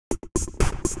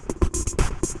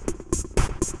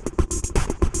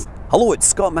Hello, it's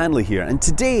Scott Manley here, and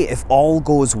today, if all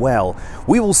goes well,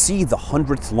 we will see the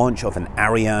 100th launch of an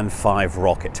Ariane 5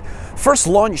 rocket. First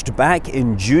launched back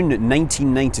in June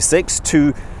 1996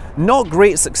 to not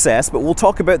great success, but we'll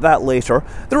talk about that later.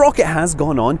 The rocket has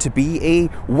gone on to be a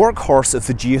workhorse of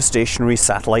the geostationary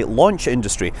satellite launch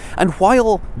industry, and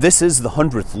while this is the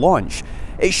 100th launch,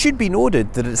 it should be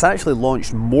noted that it's actually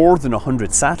launched more than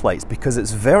 100 satellites because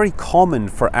it's very common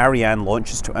for Ariane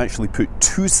launches to actually put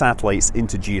 2 satellites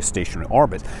into geostationary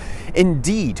orbit.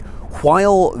 Indeed,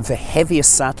 while the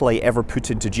heaviest satellite ever put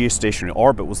into geostationary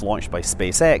orbit was launched by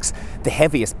SpaceX, the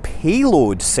heaviest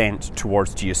payload sent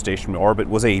towards geostationary orbit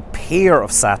was a pair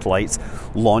of satellites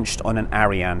launched on an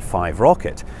Ariane 5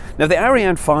 rocket. Now, the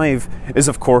Ariane 5 is,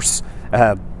 of course,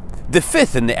 the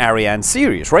 5th in the Ariane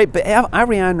series, right? But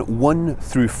Ariane 1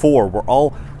 through 4 were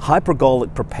all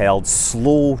hypergolic propelled,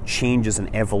 slow changes in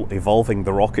evolving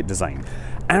the rocket design.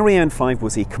 Ariane 5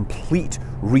 was a complete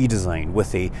redesign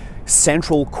with a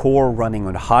central core running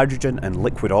on hydrogen and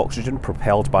liquid oxygen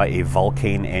propelled by a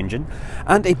Vulcain engine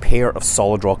and a pair of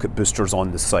solid rocket boosters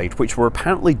on the side, which were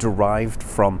apparently derived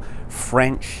from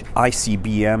French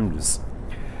ICBMs.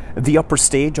 The upper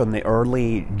stage on the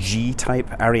early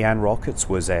G-type Ariane rockets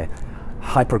was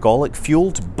hypergolic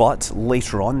fueled, but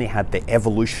later on they had the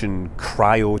Evolution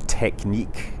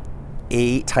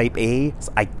Cryotechnique Type A.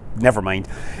 Never mind.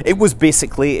 It was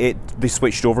basically they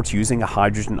switched over to using a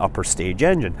hydrogen upper stage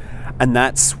engine, and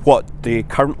that's what they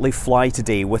currently fly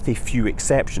today, with a few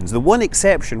exceptions. The one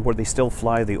exception where they still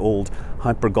fly the old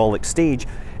hypergolic stage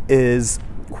is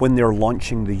when they're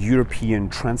launching the European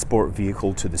transport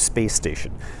vehicle to the space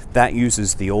station. That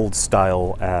uses the old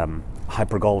style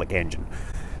hypergolic engine.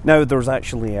 Now, there's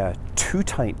actually 2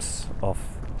 types of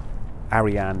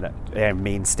Ariane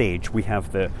main stage. We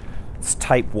have the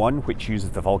Type 1, which uses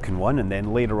the Vulcan 1, and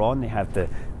then later on they have the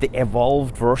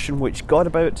evolved version, which got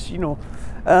about,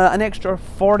 an extra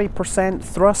 40%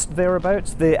 thrust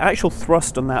thereabouts. The actual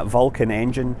thrust on that Vulcan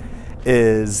engine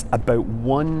is about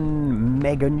 1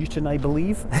 meganewton, I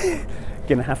believe.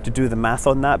 Gonna have to do the math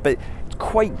on that, but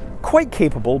quite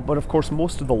capable. But of course,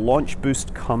 most of the launch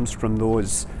boost comes from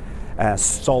those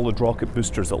solid rocket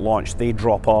boosters at launch. They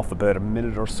drop off about a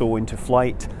minute or so into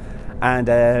flight, and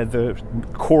the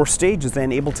core stage is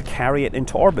then able to carry it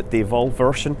into orbit. The evolved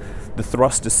version, the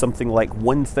thrust is something like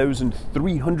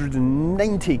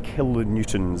 1,390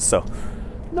 kilonewtons, so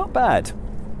not bad.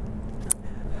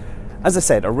 As I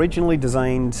said, originally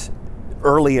designed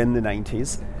early in the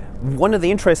 90s, one of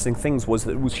the interesting things was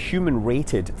that it was human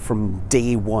rated from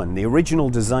day one. The original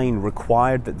design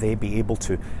required that they be able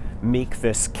to make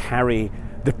this carry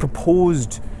the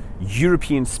proposed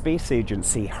European Space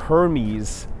Agency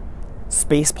Hermes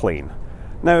spaceplane.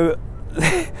 Now,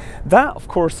 that, of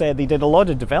course, they did a lot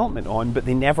of development on, but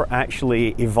they never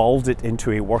actually evolved it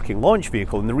into a working launch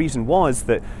vehicle. And the reason was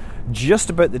that just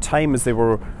about the time as they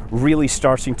were really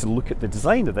starting to look at the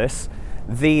design of this,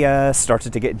 they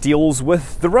started to get deals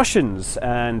with the Russians,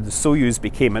 and the Soyuz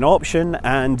became an option,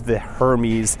 and the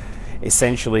Hermes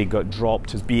essentially got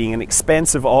dropped as being an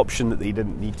expensive option that they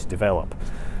didn't need to develop.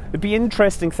 It'd be an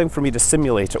interesting thing for me to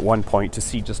simulate at one point to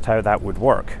see just how that would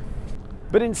work.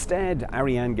 But instead,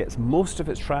 Ariane gets most of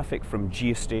its traffic from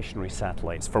geostationary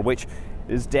satellites, for which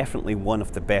it is definitely one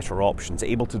of the better options,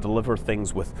 able to deliver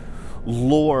things with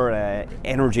lower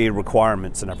energy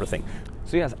requirements and everything.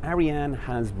 So yes, Ariane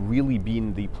has really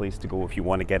been the place to go if you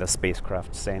want to get a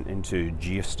spacecraft sent into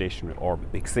geostationary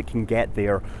orbit, because it can get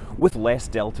there with less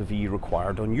delta V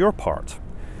required on your part.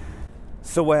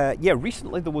 So yeah,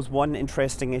 recently there was one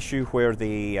interesting issue where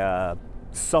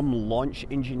some launch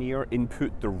engineer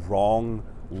input the wrong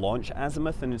launch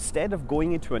azimuth, and instead of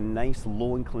going into a nice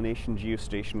low inclination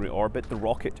geostationary orbit, the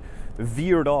rocket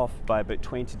veered off by about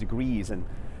 20 degrees and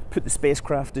put the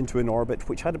spacecraft into an orbit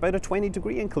which had about a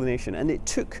 20-degree inclination, and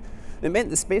it meant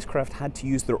the spacecraft had to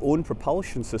use their own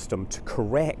propulsion system to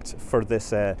correct for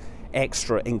this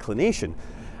extra inclination.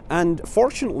 And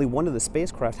fortunately, one of the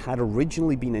spacecraft had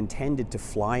originally been intended to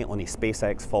fly on a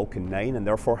SpaceX Falcon 9, and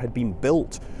therefore had been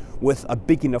built with a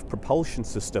big enough propulsion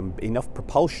system, enough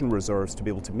propulsion reserves to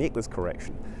be able to make this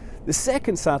correction. The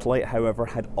second satellite, however,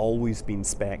 had always been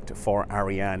spec'd for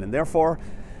Ariane, and therefore,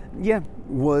 yeah,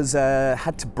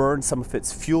 had to burn some of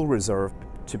its fuel reserve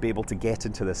to be able to get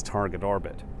into this target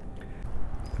orbit.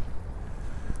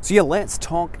 So yeah, let's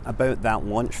talk about that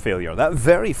launch failure. That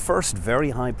very first,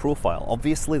 very high profile.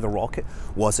 Obviously the rocket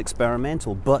was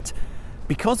experimental, but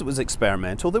because it was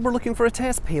experimental, they were looking for a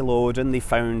test payload, and they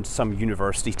found some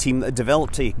university team that had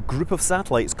developed a group of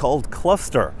satellites called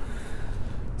Cluster.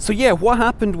 So yeah, what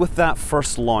happened with that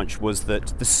first launch was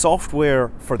that the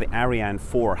software for the Ariane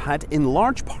 4 had in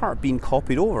large part been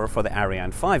copied over for the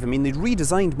Ariane 5. I mean, they'd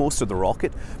redesigned most of the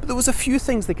rocket, but there was a few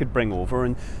things they could bring over,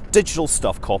 and digital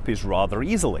stuff copies rather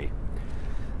easily.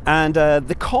 And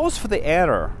the cause for the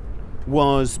error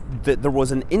was that there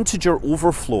was an integer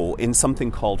overflow in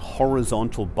something called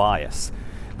horizontal bias.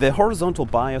 The horizontal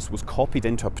bias was copied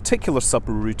into a particular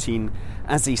subroutine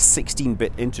as a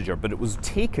 16-bit integer, but it was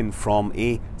taken from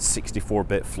a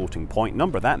 64-bit floating point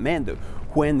number. That meant that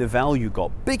when the value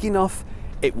got big enough,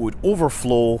 it would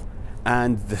overflow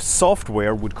and the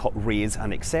software would raise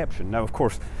an exception. Now, of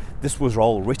course, this was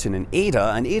all written in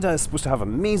Ada, and Ada is supposed to have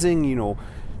amazing,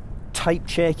 type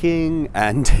checking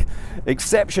and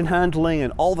exception handling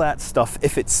and all that stuff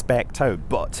if it's spec'd out.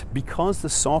 But because the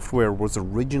software was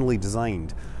originally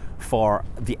designed for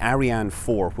the Ariane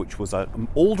 4, which was an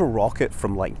older rocket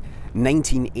from like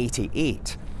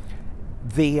 1988,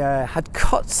 they had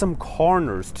cut some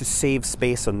corners to save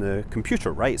space on the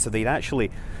computer, right? So they'd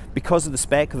actually, because of the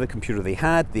spec of the computer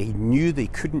they knew they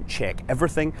couldn't check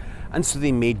everything, and so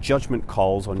they made judgment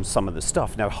calls on some of the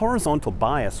stuff. Now, horizontal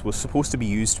bias was supposed to be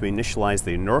used to initialize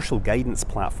the inertial guidance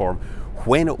platform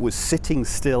when it was sitting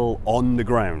still on the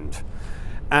ground.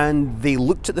 And they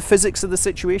looked at the physics of the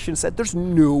situation and said, there's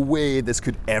no way this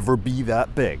could ever be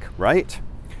that big, right?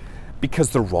 Because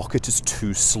the rocket is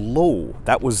too slow.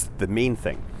 That was the main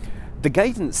thing. The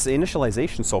guidance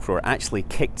initialization software actually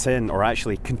kicked in, or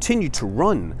actually continued to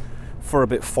run for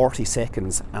about 40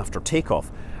 seconds after takeoff.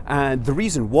 And the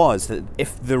reason was that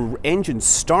if the engine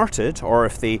started, or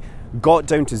if they got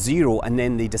down to zero and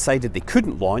then they decided they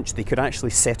couldn't launch, they could actually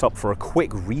set up for a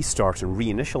quick restart and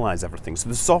reinitialize everything. So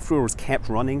the software was kept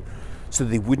running so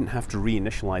they wouldn't have to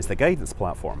reinitialize the guidance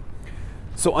platform.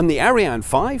 So on the Ariane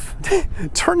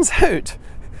 5, turns out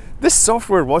this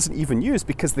software wasn't even used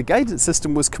because the guidance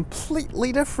system was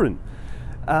completely different.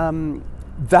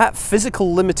 That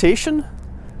physical limitation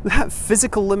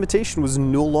was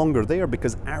no longer there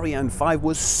because Ariane 5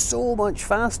 was so much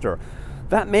faster.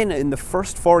 That meant in the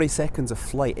first 40 seconds of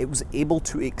flight, it was able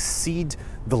to exceed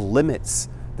the limits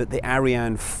that the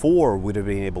Ariane 4 would have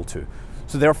been able to.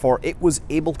 So therefore, it was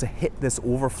able to hit this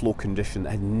overflow condition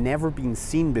that had never been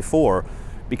seen before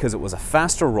because it was a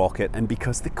faster rocket and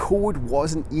because the code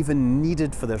wasn't even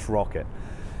needed for this rocket.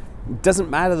 It doesn't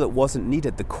matter that it wasn't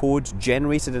needed. The code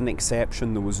generated an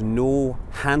exception. There was no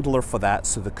handler for that,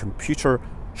 so the computer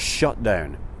shut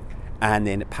down. And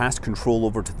then it passed control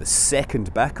over to the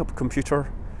second backup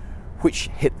computer, which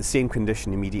hit the same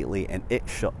condition immediately, and it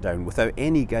shut down. Without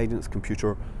any guidance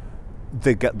computer,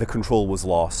 the control was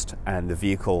lost and the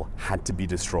vehicle had to be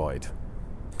destroyed.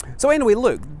 So anyway,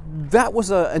 look, that was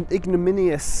an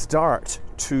ignominious start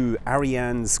to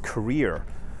Ariane's career.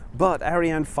 But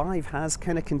Ariane 5 has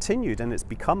kind of continued, and it's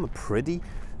become a pretty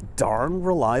darn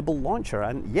reliable launcher.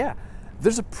 And yeah,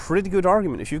 there's a pretty good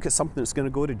argument. If you've got something that's going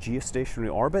to go to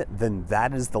geostationary orbit, then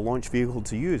that is the launch vehicle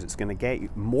to use. It's going to get you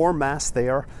more mass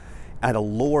there at a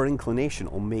lower inclination.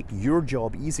 It'll make your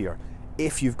job easier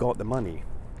if you've got the money.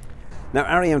 Now,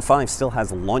 Ariane 5 still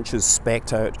has launches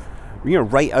spec'd out,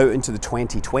 right out into the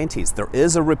 2020s. There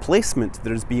is a replacement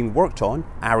that is being worked on,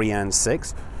 Ariane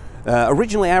 6.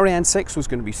 Originally, Ariane 6 was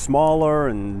going to be smaller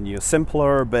and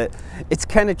simpler, but it's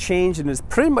kind of changed and it's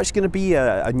pretty much going to be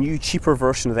a new, cheaper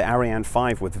version of the Ariane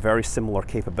 5 with very similar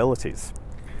capabilities.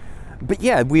 But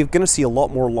yeah, we're going to see a lot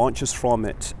more launches from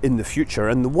it in the future,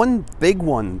 and the one big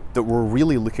one that we're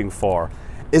really looking for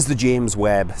is the James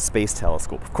Webb Space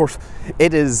Telescope. Of course,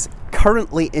 it is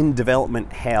currently in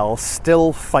development hell,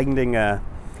 still finding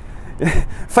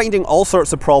all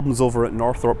sorts of problems over at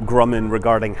Northrop Grumman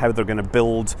regarding how they're going to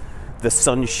build the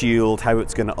sun shield, how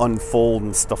it's going to unfold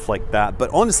and stuff like that. But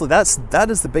honestly, that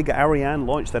is the big Ariane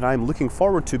launch that I'm looking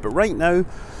forward to. But right now,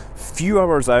 few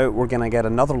hours out, we're going to get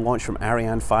another launch from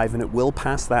Ariane 5, and it will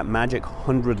pass that magic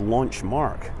 100 launch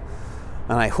mark.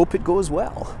 And I hope it goes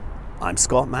well. I'm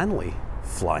Scott Manley.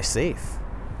 Fly safe.